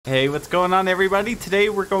Hey, what's going on, everybody? Today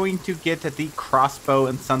we're going to get the crossbow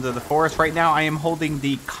in Sons of the Forest. Right now I am holding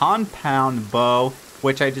the compound bow,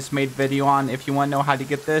 which I just made a video on. If you want to know how to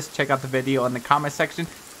get this, check out the video in the comment section.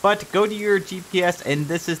 But go to your GPS and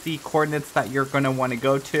this is the coordinates that you're going to want to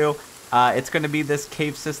go to. It's going to be this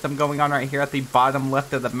cave system going on right here at the bottom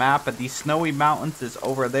left of the map. But the Snowy Mountains is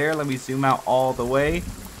over there. Let me zoom out all the way.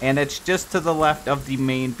 And it's just to the left of the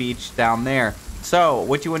main beach down there. So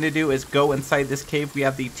what you want to do is go inside this cave. We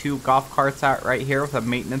have the two golf carts out right here with a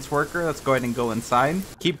maintenance worker. Let's go ahead and go inside.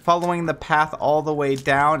 Keep following the path all the way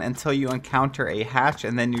down until you encounter a hatch,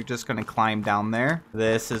 and then you're just going to climb down there.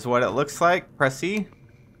 This is what it looks like. Press E.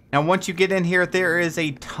 Now once you get in here, there is a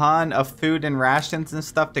ton of food and rations and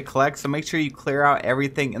stuff to collect, so make sure you clear out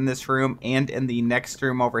everything in this room and in the next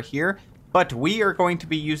room over here. But we are going to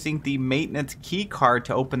be using the maintenance key card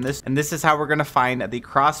to open this, and this is how we're going to find the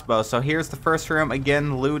crossbow. So here's the first room.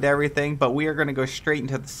 Again, loot everything, but we are going to go straight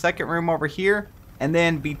into the second room over here. And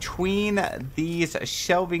then between these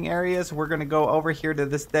shelving areas, we're going to go over here to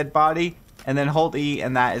this dead body and then hold E,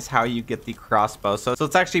 and that is how you get the crossbow. So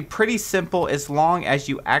it's actually pretty simple as long as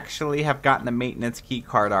you actually have gotten the maintenance key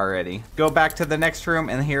card already. Go back to the next room,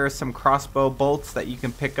 and here are some crossbow bolts that you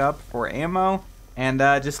can pick up for ammo. And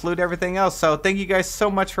just loot everything else. So thank you guys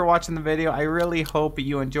so much for watching the video. I really hope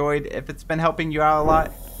you enjoyed. If it's been helping you out a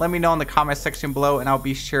lot, let me know in the comment section below, and I'll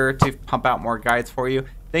be sure to pump out more guides for you.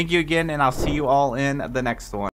 Thank you again, and I'll see you all in the next one.